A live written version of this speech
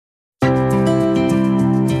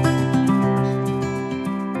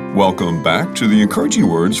Welcome back to the Encouraging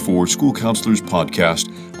Words for School Counselors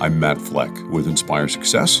podcast. I'm Matt Fleck with Inspire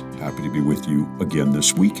Success. Happy to be with you again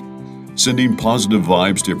this week. Sending positive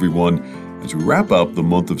vibes to everyone as we wrap up the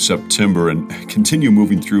month of September and continue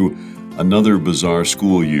moving through another bizarre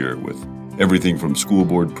school year with everything from school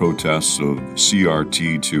board protests of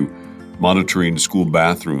CRT to monitoring school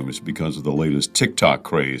bathrooms because of the latest TikTok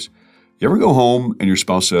craze. You ever go home and your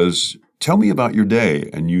spouse says, "Tell me about your day,"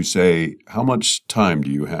 and you say, "How much time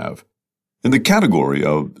do you have?" In the category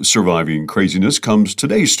of surviving craziness comes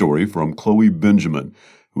today's story from Chloe Benjamin,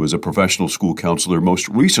 who is a professional school counselor, most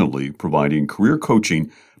recently providing career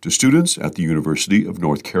coaching to students at the University of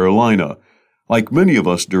North Carolina. Like many of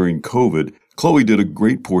us during COVID, Chloe did a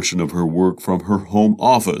great portion of her work from her home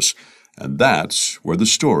office, and that's where the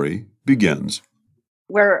story begins.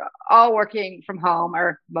 We're all working from home,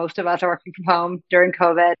 or most of us are working from home during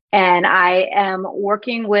COVID. And I am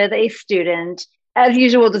working with a student, as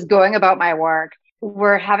usual, just going about my work.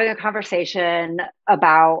 We're having a conversation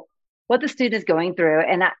about what the student is going through.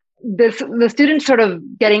 And the student's sort of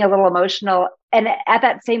getting a little emotional. And at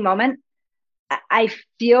that same moment, I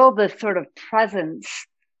feel the sort of presence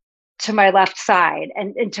to my left side.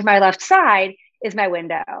 And to my left side is my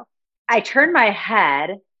window. I turn my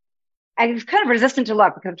head. I was kind of resistant to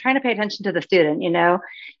look because I'm trying to pay attention to the student,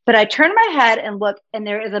 but I turn my head and look, and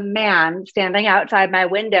there is a man standing outside my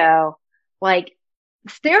window, like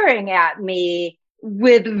staring at me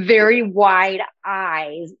with very wide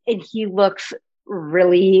eyes. And he looks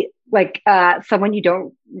really like someone you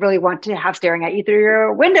don't really want to have staring at you through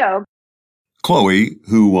your window. Chloe,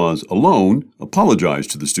 who was alone,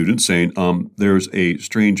 apologized to the student saying, "There's a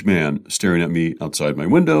strange man staring at me outside my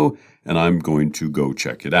window, and I'm going to go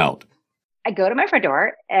check it out." I go to my front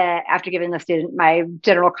door after giving the student my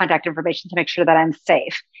general contact information to make sure that I'm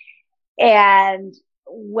safe. And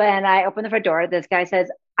when I open the front door, this guy says,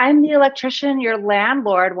 "I'm the electrician. Your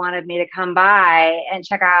landlord wanted me to come by and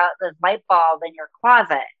check out this light bulb in your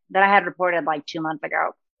closet that I had reported like 2 months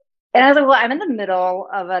ago." And I was like, "Well, I'm in the middle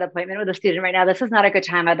of an appointment with a student right now. This is not a good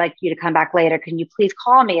time. I'd like you to come back later. Can you please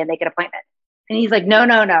call me and make an appointment?" And he's like, No.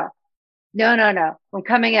 I'm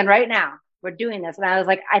coming in right now. We're doing this." And I was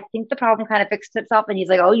like, "I think the problem kind of fixed itself." And he's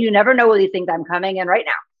like, "Oh, you never know with these things. I'm coming in right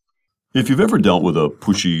now." If you've ever dealt with a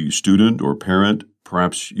pushy student or parent,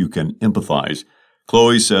 perhaps you can empathize.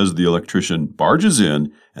 Chloe says the electrician barges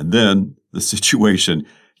in, and then the situation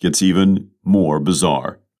gets even more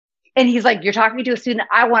bizarre. And he's like, "You're talking to a student.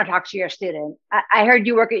 I want to talk to your student. I heard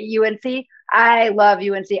you work at UNC. I love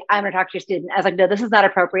UNC. I'm going to talk to your student." I was like, "No, this is not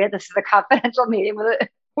appropriate. This is a confidential meeting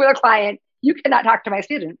with a client. You cannot talk to my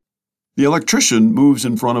student." The electrician moves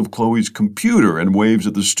in front of Chloe's computer and waves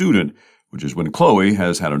at the student, which is when Chloe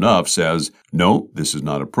has had enough, says, "No, this is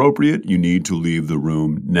not appropriate. You need to leave the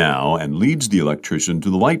room now," and leads the electrician to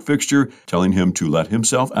the light fixture, telling him to let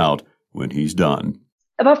himself out when he's done.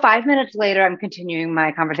 About 5 minutes later, I'm continuing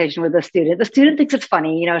my conversation with the student. The student thinks it's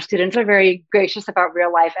funny. Students are very gracious about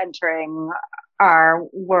real life entering our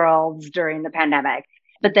worlds during the pandemic.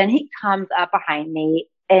 But then he comes up behind me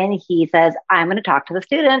and he says, "I'm going to talk to the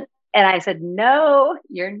student." And I said, "No,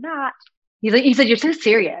 you're not." He said, "You're so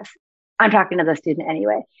serious." I'm talking to the student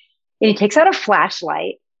anyway. And he takes out a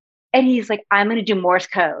flashlight and he's like, "I'm going to do Morse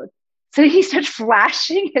code." So he starts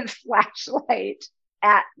flashing his flashlight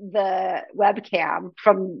at the webcam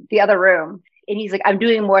from the other room. And he's like, "I'm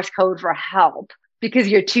doing Morse code for help because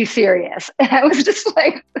you're too serious." And I was just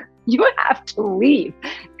like, "You have to leave.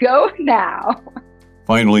 Go now."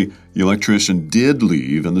 Finally, the electrician did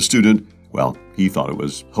leave, and the student, well, he thought it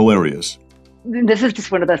was hilarious. This is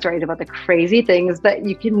just one of those stories about the crazy things that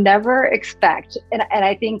you can never expect. And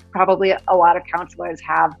I think probably a lot of counselors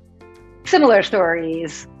have similar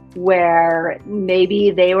stories where maybe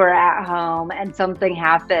they were at home and something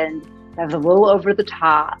happened that was a little over the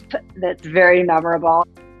top, that's very memorable.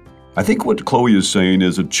 I think what Chloe is saying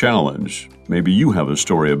is a challenge. Maybe you have a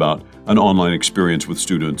story about an online experience with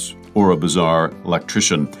students or a bizarre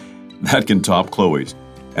electrician that can top Chloe's,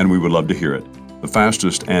 and we would love to hear it. The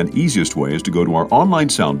fastest and easiest way is to go to our online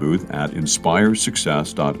sound booth at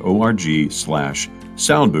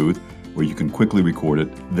inspiresuccess.org/soundbooth, where you can quickly record it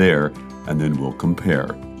there, and then we'll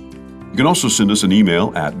compare. You can also send us an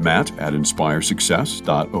email at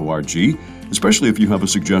matt@inspiresuccess.org, especially if you have a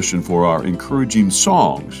suggestion for our Encouraging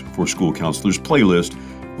Songs for School Counselors playlist,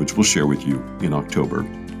 which we'll share with you in October.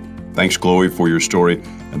 Thanks, Chloe, for your story,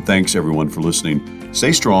 and thanks, everyone, for listening.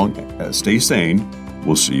 Stay strong, stay sane.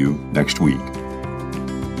 We'll see you next week.